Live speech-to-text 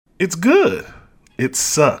It's good. It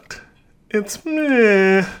sucked. It's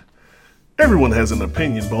meh. Everyone has an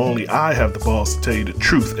opinion, but only I have the balls to tell you the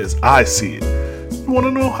truth as I see it. You want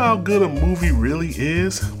to know how good a movie really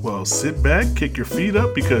is? Well, sit back, kick your feet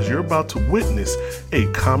up, because you're about to witness a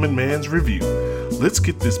common man's review. Let's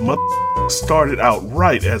get this started out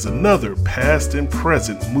right as another past and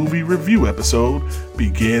present movie review episode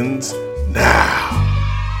begins now.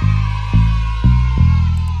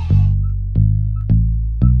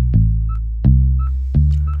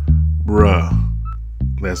 Bruh,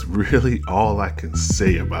 that's really all I can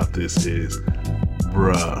say about this is,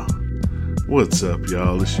 bruh. What's up,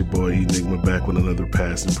 y'all? It's your boy Enigma back with another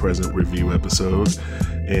past and present review episode.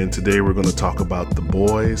 And today we're going to talk about The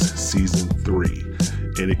Boys Season 3.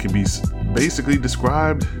 And it can be basically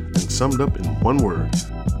described and summed up in one word,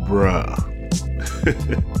 bruh.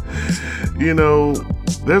 You know,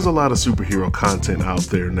 there's a lot of superhero content out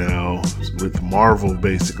there now, with Marvel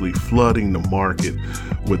basically flooding the market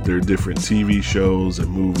with their different TV shows and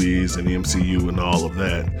movies and the MCU and all of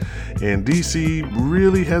that. And DC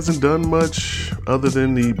really hasn't done much other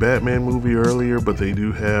than the Batman movie earlier, but they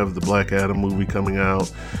do have the Black Adam movie coming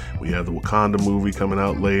out. We have the Wakanda movie coming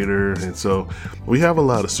out later. And so we have a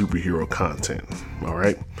lot of superhero content, all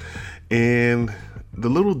right? And the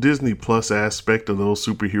little Disney Plus aspect of those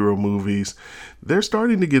superhero movies, they're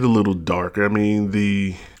starting to get a little darker. I mean,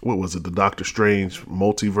 the Doctor Strange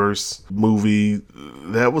multiverse movie,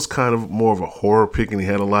 that was kind of more of a horror pick, and he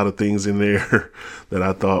had a lot of things in there that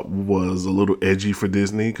I thought was a little edgy for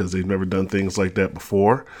Disney because they've never done things like that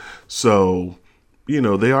before. So, you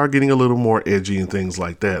know, they are getting a little more edgy and things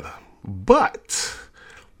like that. But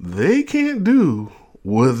they can't do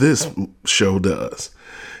what this show does.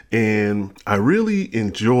 And I really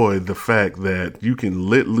enjoy the fact that you can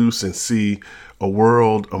let loose and see a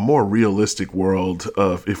more realistic world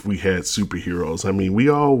of if we had superheroes. I mean, we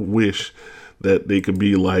all wish that they could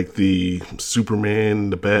be like the Superman,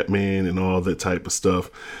 the Batman, and all that type of stuff,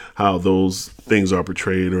 how those things are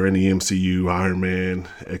portrayed, or in the MCU, Iron Man,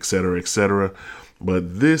 etc., etc.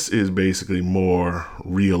 But this is basically more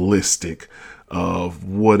realistic of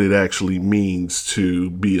what it actually means to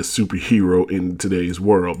be a superhero in today's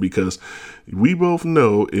world, because we both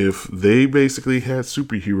know if they basically had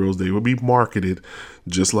superheroes, they would be marketed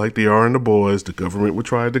just like they are in The Boys. The government would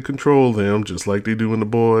try to control them just like they do in The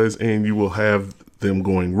Boys, and you will have them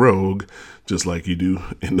going rogue just like you do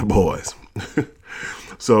in The Boys.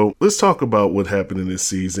 So let's talk about what happened in this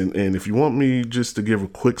season. And if you want me just to give a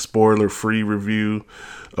quick spoiler-free review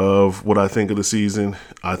of what I think of the season,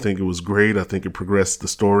 I think it was great. I think it progressed the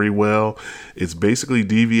story well. It's basically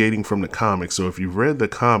deviating from the comics. So if you've read the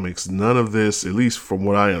comics, none of this, at least from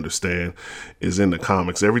what I understand, is in the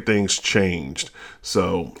comics. Everything's changed.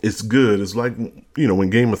 So it's good. It's like, you know,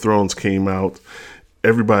 when Game of Thrones came out,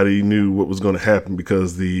 everybody knew what was going to happen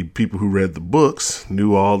because the people who read the books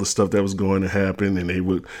knew all the stuff that was going to happen, and they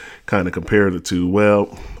would kind of compare the two.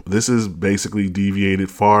 Well, this is basically deviated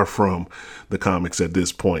far from the comics at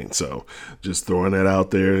this point. So just throwing that out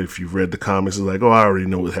there. If you've read the comics, it's like, oh, I already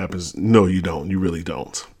know what happens. No, you don't. You really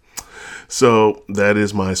don't. So that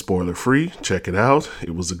is my spoiler free. Check it out.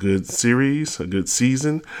 It was a good series, a good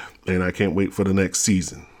season, and I can't wait for the next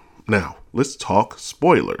season. Now, let's talk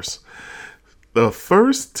spoilers. The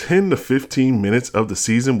first 10 to 15 minutes of the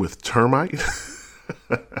season with Termite,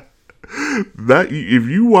 that if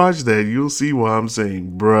you watch that, you'll see why I'm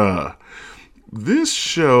saying, bruh. This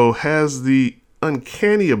show has the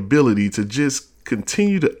uncanny ability to just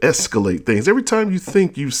continue to escalate things. Every time you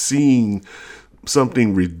think you've seen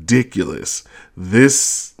something ridiculous,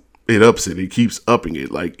 it ups it. It keeps upping it.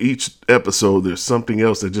 Like each episode, there's something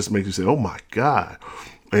else that just makes you say, oh my God.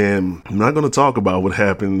 And I'm not going to talk about what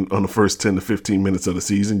happened on the first 10 to 15 minutes of the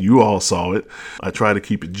season. You all saw it. I try to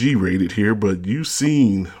keep it G-rated here, but you've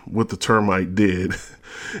seen what the Termite did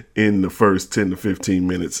in the first 10 to 15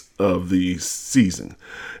 minutes of the season.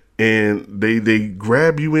 And they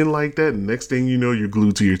grab you in like that, and next thing you know, you're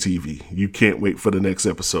glued to your TV. You can't wait for the next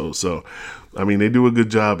episode. So, I mean, they do a good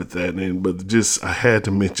job at that. But I had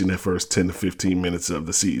to mention that first 10 to 15 minutes of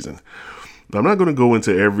the season. I'm not going to go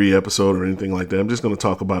into every episode or anything like that. I'm just going to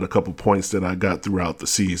talk about a couple points that I got throughout the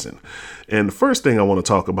season. And the first thing I want to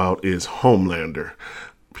talk about is Homelander.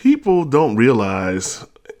 People don't realize,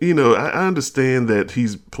 you know, I understand that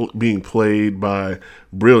he's being played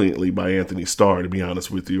brilliantly by Anthony Starr, to be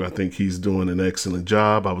honest with you. I think he's doing an excellent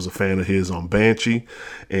job. I was a fan of his on Banshee,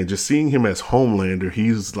 and just seeing him as Homelander,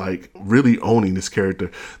 he's like really owning this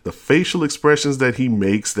character. The facial expressions that he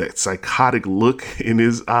makes, that psychotic look in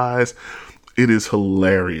his eyes, it is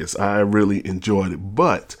hilarious. I really enjoyed it.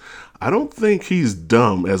 But I don't think he's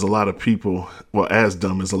dumb as a lot of people, well, as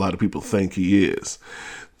dumb as a lot of people think he is.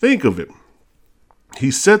 Think of it. He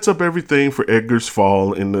sets up everything for Edgar's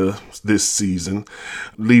fall in this season,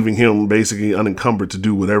 leaving him basically unencumbered to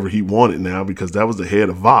do whatever he wanted now, because that was the head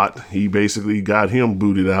of Vought. He basically got him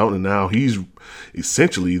booted out, and now he's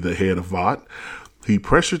essentially the head of Vought. He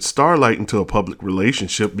pressured Starlight into a public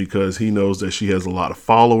relationship because he knows that she has a lot of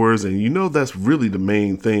followers, and that's really the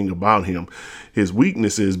main thing about him. His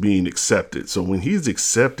weakness is being accepted. So when he's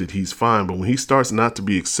accepted, he's fine, but when he starts not to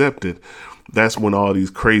be accepted, that's when all these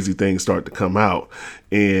crazy things start to come out.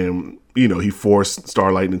 And, he forced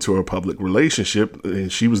Starlight into a public relationship,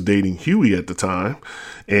 and she was dating Huey at the time.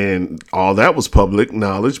 And all that was public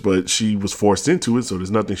knowledge, but she was forced into it. So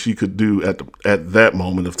there's nothing she could do at that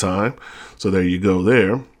moment of time. So there you go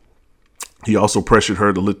there. He also pressured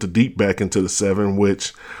her to let the Deep back into the Seven,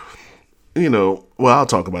 which, I'll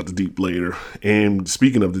talk about the Deep later. And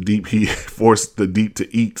speaking of the Deep, he forced the Deep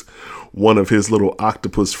to eat one of his little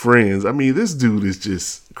octopus friends. I mean, this dude is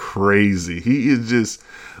just crazy. He is just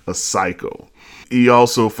a psycho. He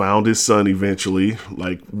also found his son eventually.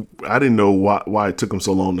 Like, I didn't know why it took him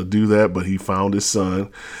so long to do that, but he found his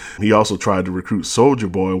son. He also tried to recruit Soldier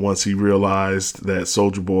Boy once he realized that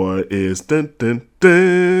Soldier Boy is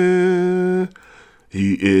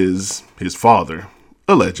he is his father,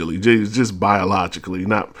 allegedly, just biologically,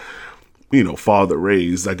 not father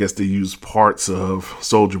raised. I guess they use parts of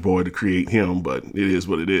Soldier Boy to create him, but it is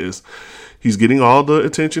what it is. He's getting all the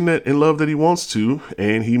attention and love that he wants to,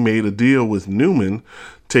 and he made a deal with Newman,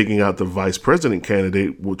 taking out the vice president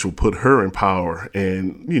candidate, which will put her in power.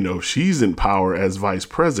 And, she's in power as vice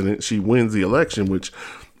president. She wins the election, which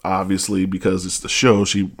obviously, because it's the show,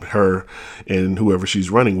 her and whoever she's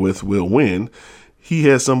running with will win. He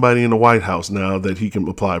has somebody in the White House now that he can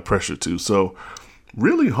apply pressure to. So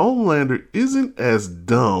really, Homelander isn't as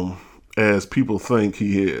dumb as people think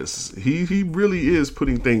he is. He really is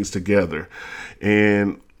putting things together.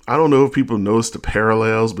 And I don't know if people notice the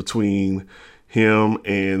parallels between him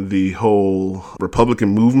and the whole Republican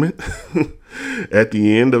movement. At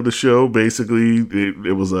the end of the show, basically,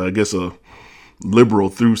 it was, I guess, a liberal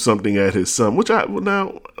threw something at his son, which I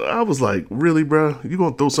was like, really, bro? You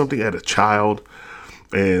gonna throw something at a child?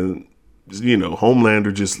 And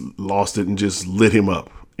Homelander just lost it and just lit him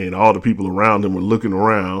up. And all the people around him were looking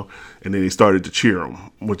around, and then they started to cheer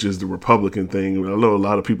him, which is the Republican thing. I know a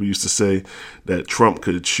lot of people used to say that Trump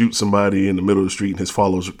could shoot somebody in the middle of the street and his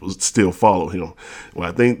followers would still follow him. Well,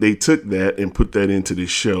 I think they took that and put that into this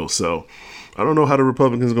show. So I don't know how the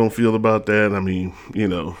Republicans are going to feel about that. I mean,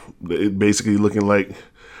 it basically looking like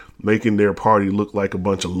making their party look like a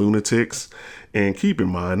bunch of lunatics. And keep in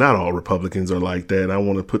mind, not all Republicans are like that. I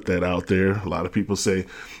want to put that out there. A lot of people say,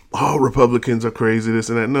 all Republicans are crazy, this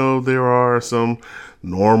and that. No, there are some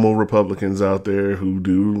normal Republicans out there who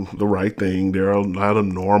do the right thing. There are a lot of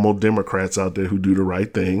normal Democrats out there who do the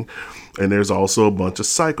right thing. And there's also a bunch of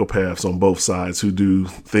psychopaths on both sides who do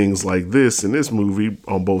things like this in this movie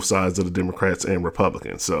on both sides of the Democrats and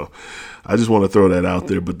Republicans. So I just want to throw that out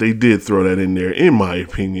there. But they did throw that in there, in my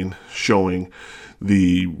opinion, showing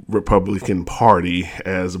the Republican Party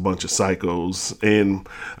as a bunch of psychos. And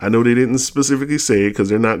I know they didn't specifically say it because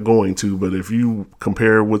they're not going to, but if you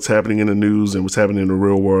compare what's happening in the news and what's happening in the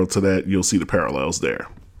real world to that, you'll see the parallels there.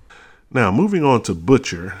 Now, moving on to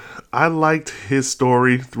Butcher, I liked his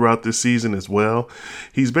story throughout this season as well.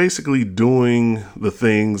 He's basically doing what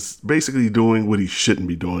he shouldn't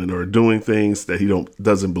be doing, or doing things that he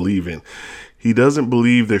doesn't believe in. He doesn't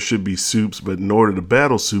believe there should be Supes, but in order to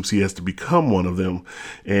battle Supes, he has to become one of them.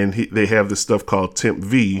 And they have this stuff called Temp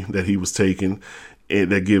V that he was taking,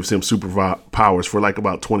 and that gives him super powers for like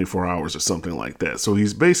about 24 hours or something like that. So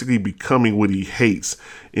he's basically becoming what he hates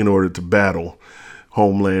in order to battle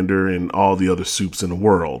Homelander and all the other Supes in the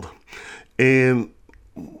world. And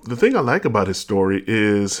the thing I like about his story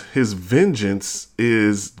is his vengeance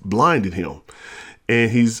is blinded him.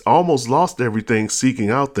 And he's almost lost everything seeking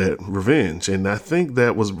out that revenge. And I think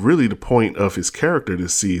that was really the point of his character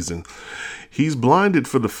this season. He's blinded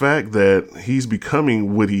for the fact that he's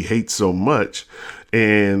becoming what he hates so much.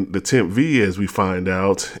 And the Temp V, as we find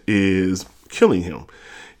out, is killing him.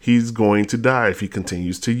 He's going to die if he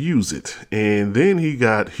continues to use it. And then he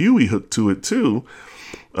got Huey hooked to it too.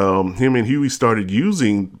 Him and Huey started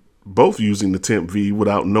both using the Temp V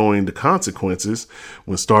without knowing the consequences.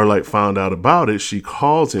 When Starlight found out about it, she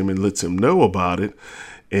calls him and lets him know about it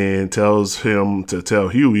and tells him to tell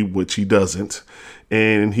Huey, which he doesn't.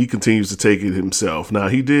 And he continues to take it himself. Now,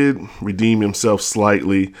 he did redeem himself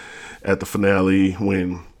slightly at the finale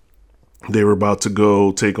when They were about to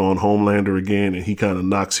go take on Homelander again, and he kind of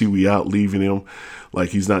knocks Huey out, leaving him. Like,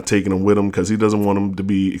 he's not taking him with him because he doesn't want him to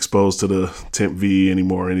be exposed to the Temp V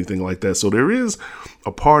anymore or anything like that. So there is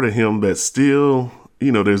a part of him that's still,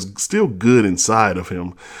 there's still good inside of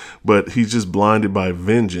him, but he's just blinded by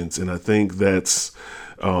vengeance. And I think that's,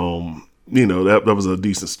 that was a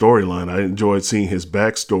decent storyline. I enjoyed seeing his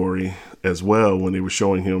backstory as well when they were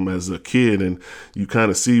showing him as a kid, and you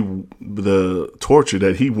kind of see the torture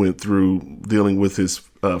that he went through dealing with his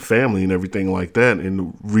family and everything like that, and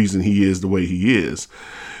the reason he is the way he is.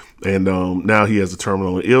 And now he has a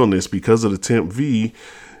terminal illness because of the Temp V,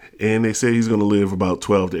 and they say he's going to live about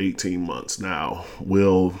 12 to 18 months. Now,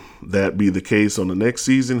 will that be the case on the next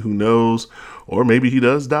season? Who knows? Or maybe he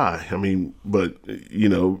does die. I mean, but,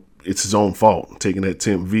 it's his own fault taking that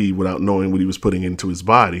Temp V without knowing what he was putting into his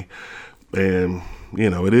body. And,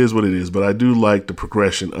 it is what it is. But I do like the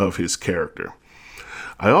progression of his character.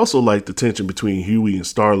 I also like the tension between Huey and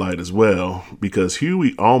Starlight as well, because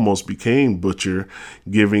Huey almost became Butcher,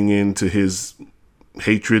 giving in to his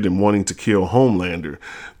hatred and wanting to kill Homelander.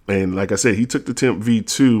 And like I said, he took the Temp V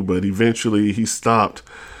too, but eventually he stopped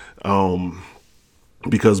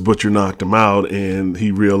because Butcher knocked him out, and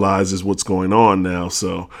he realizes what's going on now.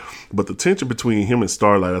 So, but the tension between him and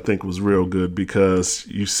Starlight, I think, was real good, because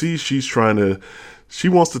you see she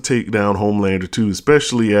wants to take down Homelander too,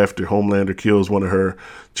 especially after Homelander kills one of her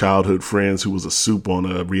childhood friends who was a soup on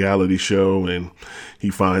a reality show, and he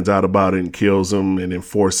finds out about it and kills him, and then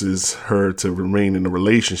forces her to remain in a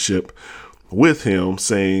relationship with him,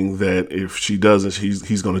 saying that if she doesn't,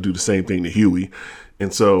 he's going to do the same thing to Huey.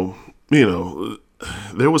 And so,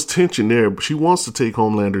 there was tension there. She wants to take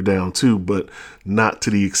Homelander down too, but not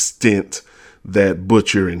to the extent that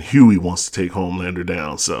Butcher and Huey wants to take Homelander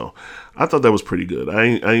down. So I thought that was pretty good.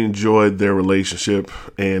 I enjoyed their relationship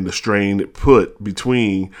and the strain it put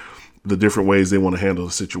between the different ways they want to handle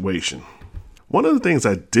the situation. One of the things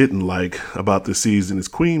I didn't like about this season is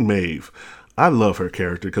Queen Maeve. I love her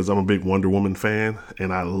character because I'm a big Wonder Woman fan,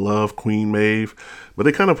 and I love Queen Maeve, but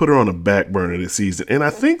they kind of put her on the back burner this season. And I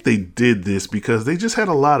think they did this because they just had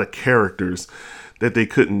a lot of characters that they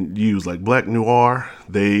couldn't use, like Black Noir.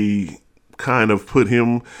 They kind of put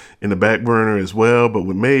him in the back burner as well, but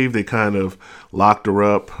with Maeve, they kind of locked her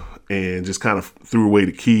up and just kind of threw away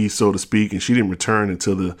the key, so to speak, and she didn't return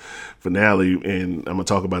until the finale, and I'm going to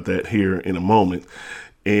talk about that here in a moment.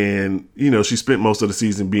 And, she spent most of the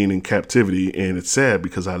season being in captivity, and it's sad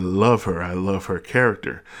because I love her. I love her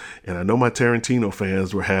character. And I know my Tarantino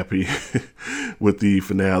fans were happy with the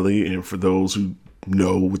finale. And for those who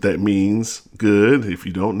know what that means, good. If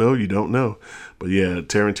you don't know, you don't know. But yeah,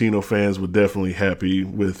 Tarantino fans were definitely happy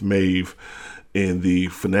with Maeve in the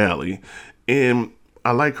finale. And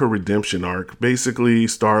I like her redemption arc. Basically,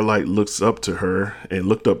 Starlight looks up to her and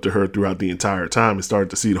looked up to her throughout the entire time and started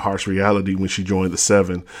to see the harsh reality when she joined the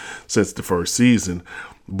Seven since the first season.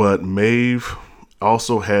 But Maeve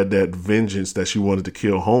also had that vengeance that she wanted to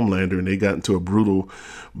kill Homelander, and they got into a brutal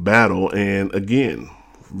battle. And again,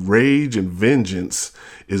 rage and vengeance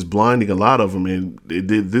is blinding a lot of them, and it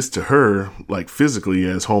did this to her, like physically,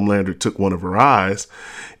 as Homelander took one of her eyes,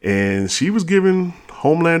 and she was giving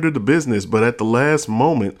Homelander the business. But at the last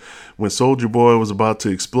moment, when Soldier Boy was about to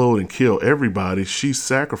explode and kill everybody, she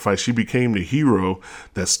sacrificed. She became the hero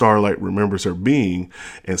that Starlight remembers her being,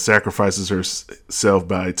 and sacrifices herself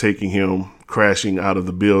by taking him crashing out of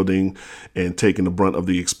the building and taking the brunt of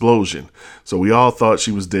the explosion. So we all thought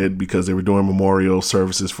she was dead because they were doing memorial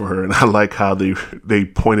services for her. And I like how they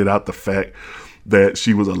pointed out the fact that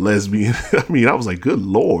she was a lesbian. I mean, I was like, good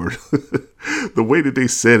Lord. The way that they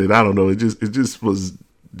said it, I don't know. It just was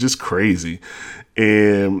just crazy.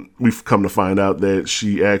 And we've come to find out that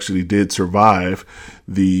she actually did survive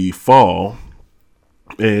the fall,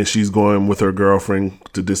 and she's going with her girlfriend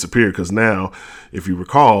to disappear. Because now, if you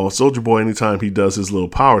recall, Soldier Boy, anytime he does his little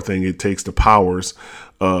power thing, it takes the powers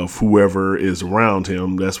of whoever is around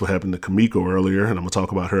him. That's what happened to Kimiko earlier, and I'm going to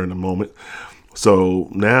talk about her in a moment. So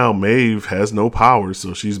now Maeve has no powers,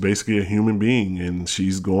 so she's basically a human being, and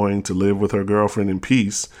she's going to live with her girlfriend in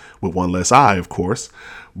peace, with one less eye, of course.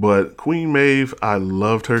 But Queen Maeve, I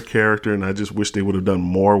loved her character, and I just wish they would have done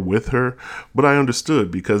more with her. But I understood,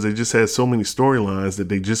 because they just had so many storylines that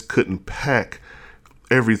they just couldn't pack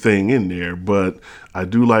everything in there. But I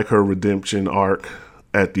do like her redemption arc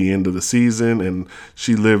at the end of the season, and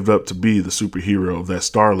she lived up to be the superhero that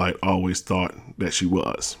Starlight always thought that she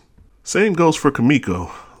was. Same goes for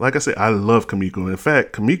Kimiko. like I said, I love Kamiko. In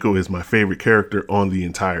fact, Kamiko is my favorite character on the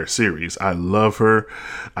entire series. I love her.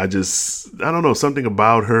 I don't know, something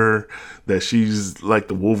about her that she's like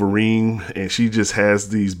the Wolverine, and she just has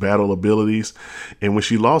these battle abilities. And when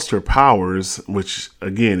she lost her powers, which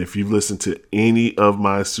again, if you've listened to any of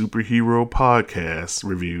my superhero podcast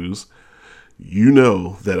reviews, you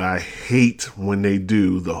know that I hate when they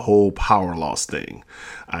do the whole power loss thing.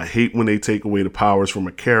 I hate when they take away the powers from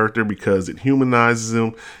a character because it humanizes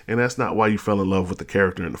them, and that's not why you fell in love with the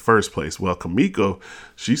character in the first place. Well, Kamiko,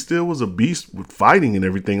 she still was a beast with fighting and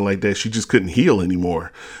everything like that. She just couldn't heal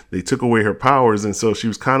anymore. They took away her powers, and so she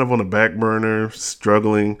was kind of on the back burner,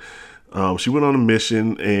 struggling. She went on a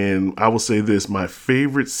mission, and I will say this, my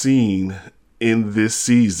favorite scene in this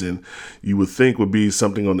season, you would think would be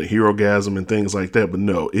something on the Herogasm and things like that, but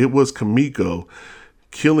no, it was Kamiko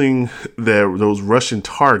killing those Russian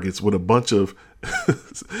targets with a bunch of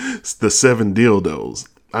the 7 dildos.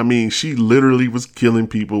 I mean, she literally was killing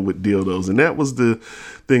people with dildos, and that was the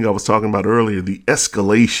thing I was talking about earlier, the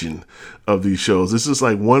escalation of these shows. It's just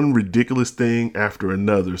like one ridiculous thing after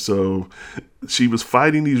another. So she was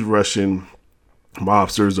fighting these Russian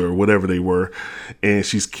mobsters or whatever they were, and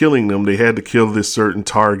she's killing them. They had to kill this certain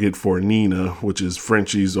target for Nina, which is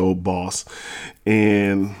Frenchie's old boss,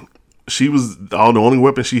 and the only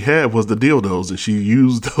weapon she had was the dildos, and she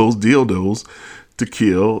used those dildos to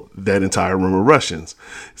kill that entire room of Russians.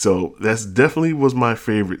 So that's definitely was my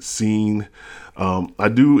favorite scene. I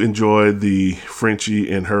do enjoy the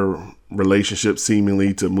Frenchie and her relationship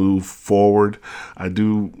seemingly to move forward. I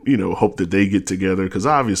do, hope that they get together, because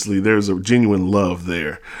obviously there's a genuine love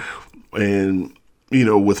there. And,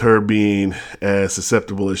 with her being as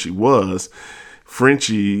susceptible as she was,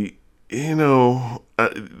 Frenchie, his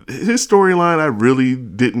storyline I really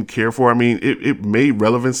didn't care for. I mean, it made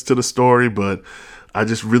relevance to the story, but I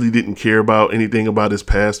just really didn't care about anything about his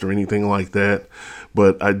past or anything like that.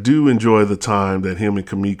 But I do enjoy the time that him and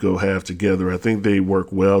Kamiko have together. I think they work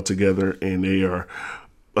well together, and they are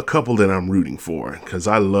a couple that I'm rooting for, because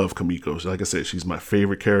I love Kamiko. Like I said, she's my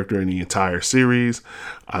favorite character in the entire series.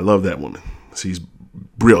 I love that woman. She's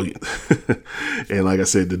brilliant. And like I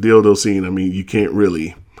said, the dildo scene, I mean, you can't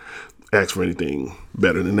really ask for anything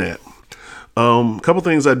better than that. A couple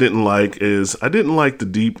things I didn't like is I didn't like the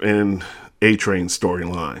Deep and A-Train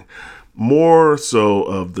storyline. More so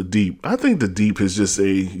of the Deep. I think the Deep is just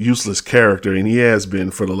a useless character, and he has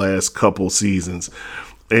been for the last couple seasons.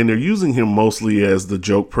 And they're using him mostly as the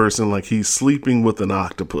joke person, like he's sleeping with an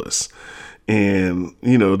octopus. And,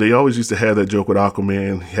 they always used to have that joke with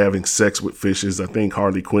Aquaman having sex with fishes. I think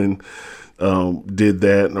Harley Quinn did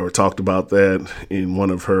that or talked about that in one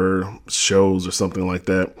of her shows or something like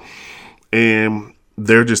that. And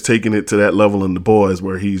they're just taking it to that level in The Boys,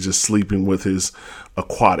 where he's just sleeping with his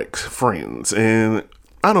aquatic friends. And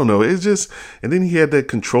I don't know, it's just, and then he had that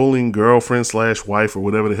controlling girlfriend / wife or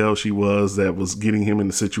whatever the hell she was that was getting him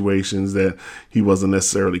into situations that he wasn't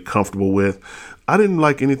necessarily comfortable with. I didn't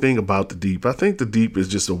like anything about the Deep. I think the Deep is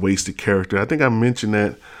just a wasted character. I think I mentioned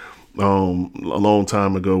that a long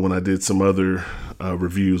time ago when I did some other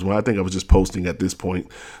reviews. Well, I think I was just posting at this point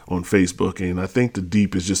on Facebook, and I think the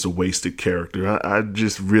Deep is just a wasted character. I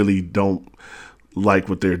just really don't like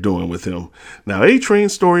what they're doing with him. Now, A-Train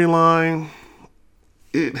storyline,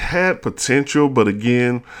 it had potential, but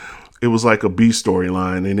again, it was like a B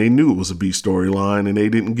storyline, and they knew it was a B storyline, and they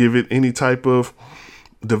didn't give it any type of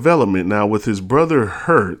development. Now, with his brother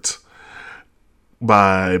hurt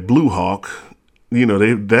by Blue Hawk,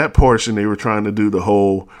 that portion, they were trying to do the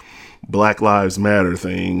whole Black Lives Matter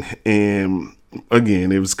thing. And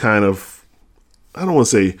again, it was kind of, I don't want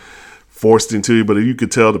to say forced into you, but you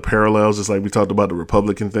could tell the parallels, just like we talked about the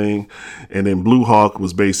Republican thing. And then Blue Hawk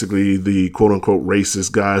was basically the quote unquote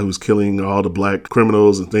racist guy who's killing all the black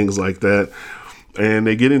criminals and things like that. And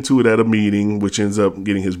they get into it at a meeting, which ends up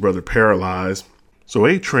getting his brother paralyzed. So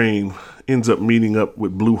A-Train ends up meeting up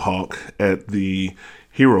with Blue Hawk at the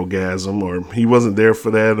Herogasm, or he wasn't there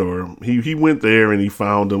for that, or he went there and he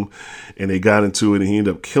found him, and they got into it, and he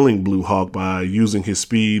ended up killing Blue Hawk by using his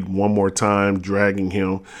speed one more time, dragging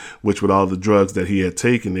him, which with all the drugs that he had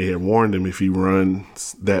taken, they had warned him if he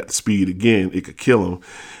runs that speed again, it could kill him.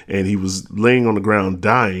 And he was laying on the ground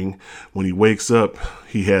dying. When he wakes up,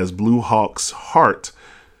 he has Blue Hawk's heart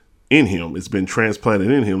in him. It's been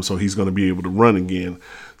transplanted in him, so he's going to be able to run again.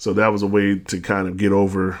 So that was a way to kind of get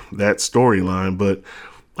over that storyline. But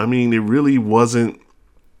I mean, it really wasn't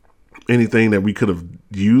anything that we could have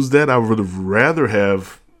used that. I would have rather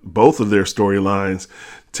have both of their storylines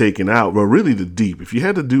taken out, but really the Deep. If you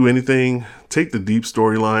had to do anything, take the Deep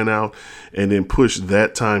storyline out and then push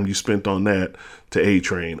that time you spent on that to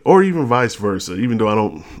A-Train, or even vice versa. Even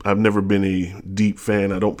though I've never been a Deep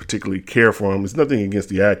fan. I don't particularly care for him. It's nothing against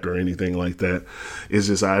the actor or anything like that. It's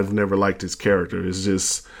just I've never liked his character. It's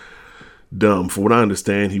just dumb. For what I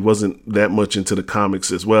understand, he wasn't that much into the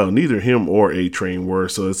comics as well. Neither him or A-Train were.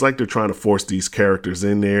 So it's like they're trying to force these characters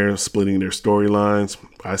in there, splitting their storylines.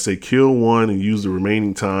 I say kill one and use the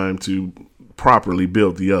remaining time to properly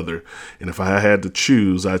build the other. And if I had to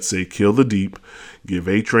choose, I'd say kill the Deep, give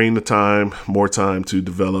A-Train the time, more time to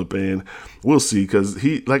develop, and we'll see. Because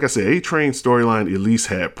like I said, A-Train's storyline at least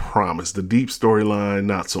had promise. The Deep storyline,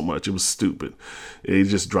 not so much. It was stupid. It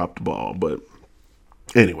just dropped the ball. But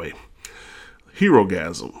anyway,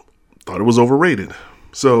 Herogasm. Thought it was overrated.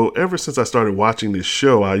 So ever since I started watching this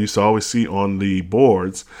show, I used to always see on the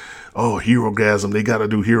boards, oh, Herogasm, they got to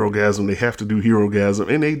do Herogasm, they have to do Herogasm.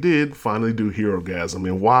 And they did finally do Herogasm.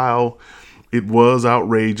 And while it was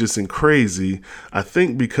outrageous and crazy, I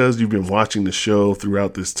think because you've been watching the show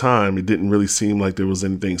throughout this time, it didn't really seem like there was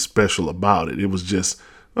anything special about it. It was just,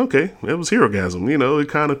 okay, it was Herogasm. It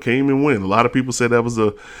kind of came and went. A lot of people said that was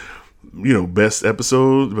the best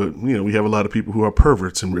episode, but, we have a lot of people who are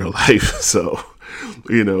perverts in real life. So,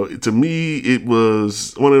 to me, it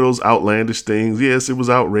was one of those outlandish things. Yes, it was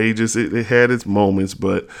outrageous. It had its moments,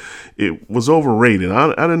 but it was overrated. I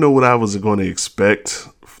didn't know what I was going to expect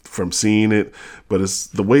from seeing it, but it's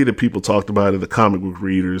the way that people talked about it, the comic book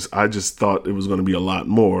readers, I just thought it was going to be a lot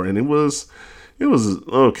more. And it was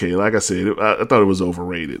okay. Like I said, I thought it was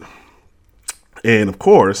overrated. And of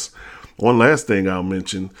course, one last thing I'll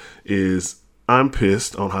mention is I'm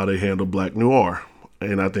pissed on how they handle Black Noir.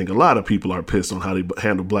 And I think a lot of people are pissed on how they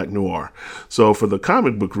handle Black Noir. So for the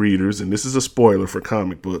comic book readers, and this is a spoiler for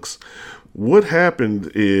comic books, what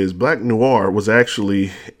happened is Black Noir was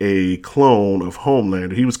actually a clone of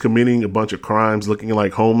Homelander. He was committing a bunch of crimes looking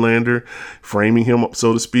like Homelander, framing him up,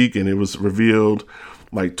 so to speak. And it was revealed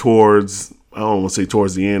like towards, I don't want to say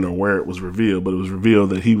towards the end or where it was revealed, but it was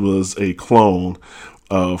revealed that he was a clone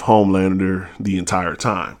of Homelander the entire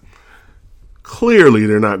time. Clearly,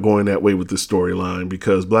 they're not going that way with this storyline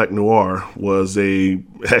because Black Noir was a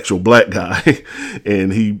actual black guy,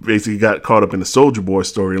 and he basically got caught up in the Soldier Boy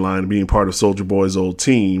storyline, being part of Soldier Boy's old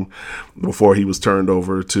team before he was turned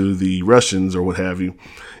over to the Russians or what have you.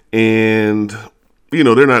 And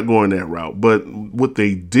they're not going that route. But what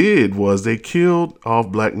they did was they killed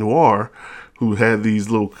off Black Noir, who had these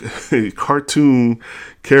little cartoon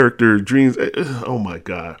character dreams. Oh my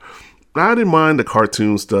God. I didn't mind the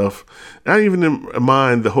cartoon stuff. I even didn't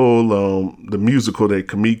mind the whole, the musical that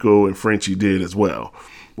Kimiko and Frenchie did as well.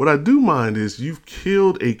 What I do mind is you've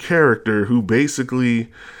killed a character who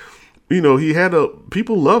basically,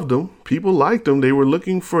 people loved him. People liked him. They were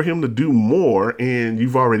looking for him to do more, and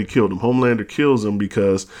you've already killed him. Homelander kills him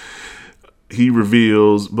because he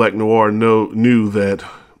reveals Black Noir knew that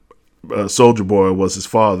Soldier Boy was his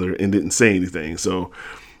father and didn't say anything. So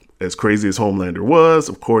as crazy as Homelander was,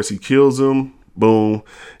 of course, he kills him, boom,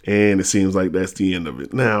 and it seems like that's the end of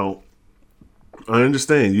it. Now, I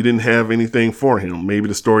understand you didn't have anything for him. Maybe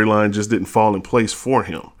the storyline just didn't fall in place for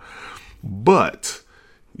him. But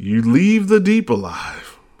you leave the Deep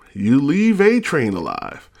alive. You leave A-Train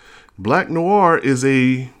alive. Black Noir is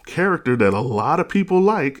a character that a lot of people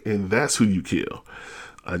like, and that's who you kill.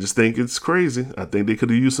 I just think it's crazy. I think they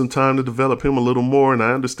could have used some time to develop him a little more, and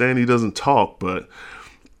I understand he doesn't talk, but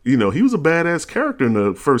he was a badass character in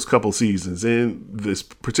the first couple seasons, and this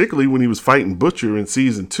particularly when he was fighting Butcher in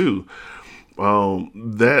season 2.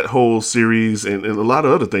 That whole series and a lot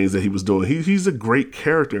of other things that he was doing, he's a great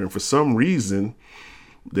character, and for some reason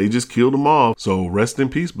they just killed him off. So rest in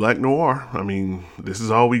peace, Black Noir. I mean, this is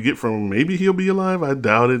all we get from him. Maybe he'll be alive. I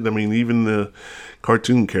doubt it. I mean, even the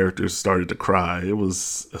cartoon characters started to cry. It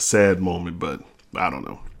was a sad moment, but I don't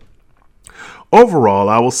know. Overall,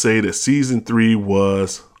 I will say that season 3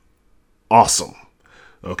 was awesome.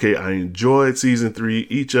 Okay, I enjoyed season 3.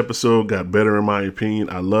 Each episode got better in my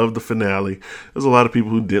opinion. I love the finale. There's a lot of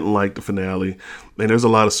people who didn't like the finale, and there's a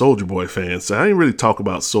lot of Soldier Boy fans. So I didn't really talk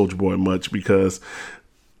about Soldier Boy much because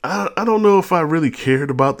I don't know if I really cared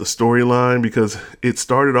about the storyline, because it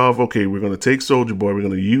started off, okay, we're going to take Soldier Boy, we're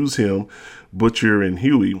going to use him, Butcher and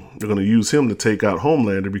Huey, they're going to use him to take out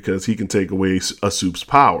Homelander because he can take away Soup's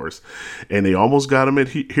powers. And they almost got him at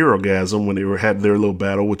Herogasm when they had their little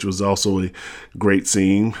battle, which was also a great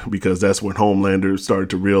scene because that's when Homelander started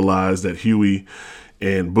to realize that Huey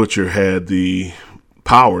and Butcher had the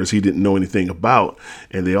powers he didn't know anything about,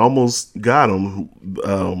 and they almost got him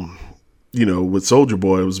with Soldier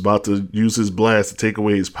Boy, was about to use his blast to take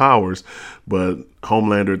away his powers, but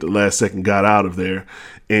Homelander at the last second got out of there,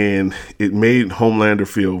 and it made Homelander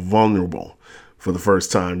feel vulnerable for the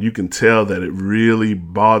first time. You can tell that it really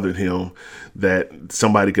bothered him that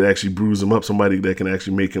somebody could actually bruise him up, somebody that can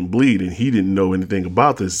actually make him bleed, and he didn't know anything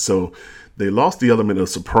about this. So they lost the element of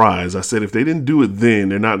surprise. I said if they didn't do it then,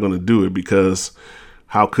 they're not going to do it, because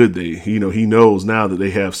how could they? He knows now that they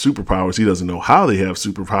have superpowers. He doesn't know how they have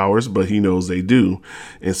superpowers, but he knows they do.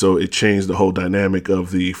 And so it changed the whole dynamic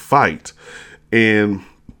of the fight. And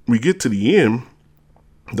we get to the end,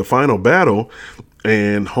 the final battle,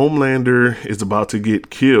 and Homelander is about to get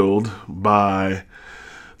killed by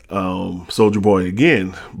Soldier Boy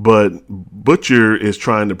again. But Butcher is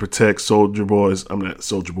trying to protect Homelander's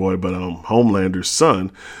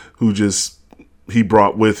son, who he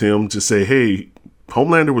brought with him to say, hey,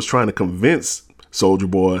 Homelander was trying to convince Soldier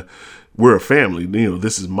Boy, we're a family.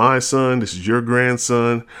 This is my son. This is your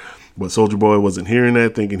grandson. But Soldier Boy wasn't hearing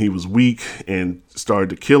that, thinking he was weak, and started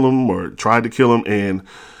to kill him, or tried to kill him. And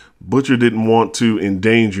Butcher didn't want to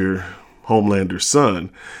endanger Homelander's son.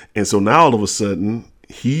 And so now all of a sudden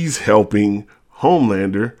he's helping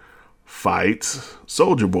Homelander fight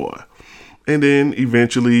Soldier Boy. And then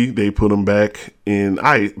eventually they put him back on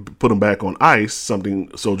ice,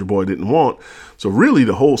 something Soldier Boy didn't want. So really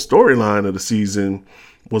the whole storyline of the season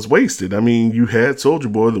was wasted. I mean, you had Soldier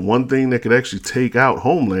Boy, the one thing that could actually take out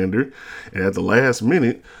Homelander, and at the last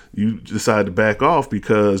minute you decided to back off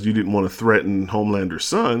because you didn't want to threaten Homelander's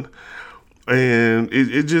son. And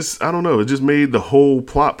it just, I don't know, it just made the whole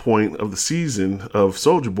plot point of the season of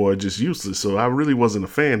Soldier Boy just useless. So I really wasn't a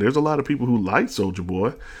fan. There's a lot of people who like Soldier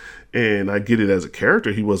Boy, and I get it as a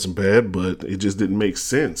character. He wasn't bad, but it just didn't make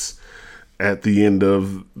sense at the end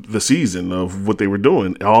of the season of what they were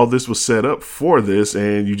doing. All this was set up for this,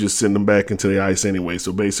 and you just send them back into the ice anyway.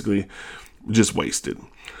 So basically, just wasted.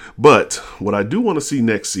 But what I do want to see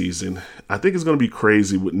next season, I think it's going to be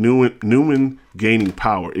crazy with Newman gaining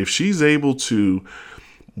power. If she's able to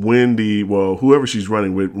win whoever she's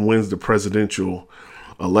running with wins the presidential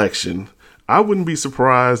election, I wouldn't be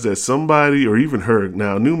surprised that somebody, or even her,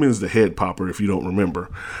 now Newman's the head popper if you don't remember,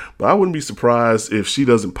 but I wouldn't be surprised if she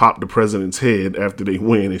doesn't pop the president's head after they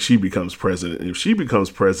win and she becomes president. And if she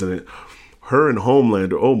becomes president, her and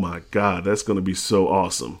Homelander, oh my God, that's going to be so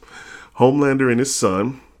awesome. Homelander and his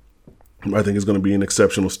son, I think is going to be an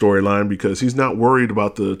exceptional storyline, because he's not worried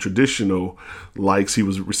about the traditional likes he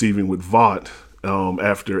was receiving with Vought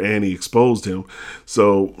after Annie exposed him.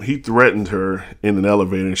 So he threatened her in an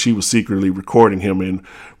elevator, and she was secretly recording him and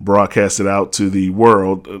broadcasted out to the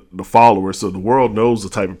world, the followers. So the world knows the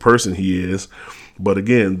type of person he is. But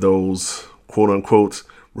again, those quote unquote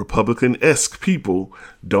Republican-esque people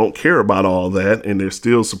don't care about all that, and they're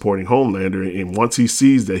still supporting Homelander. And once he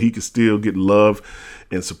sees that he can still get love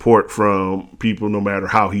and support from people no matter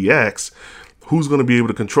how he acts, who's going to be able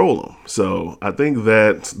to control him? So I think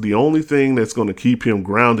that the only thing that's going to keep him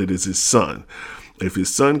grounded is his son. If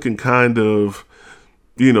his son can kind of,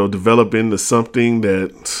 develop into something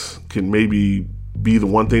that can maybe be the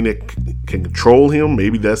one thing that can control him,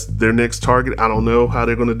 maybe that's their next target. I don't know how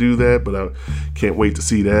they're going to do that, but I can't wait to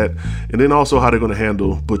see that. And then also how they're going to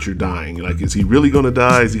handle Butcher dying. Like, is he really going to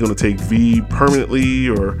die? Is he going to take V permanently,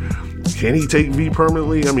 or can he take V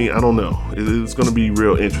permanently? I mean, I don't know. It's going to be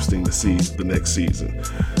real interesting to see the next season.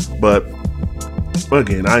 But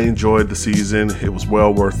again, I enjoyed the season. It was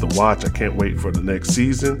well worth the watch. I can't wait for the next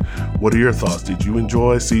season. What are your thoughts? Did you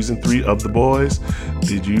enjoy season 3 of The Boys?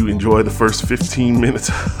 Did you enjoy the first 15 minutes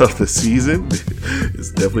of the season?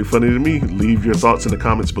 It's definitely funny to me. Leave your thoughts in the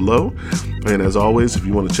comments below. And as always, if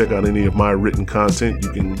you want to check out any of my written content,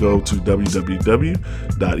 you can go to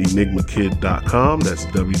www.enigmakid.com. That's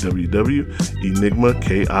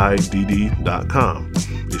www.enigmakidd.com.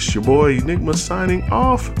 It's your boy Enigma signing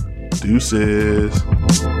off. Deuces.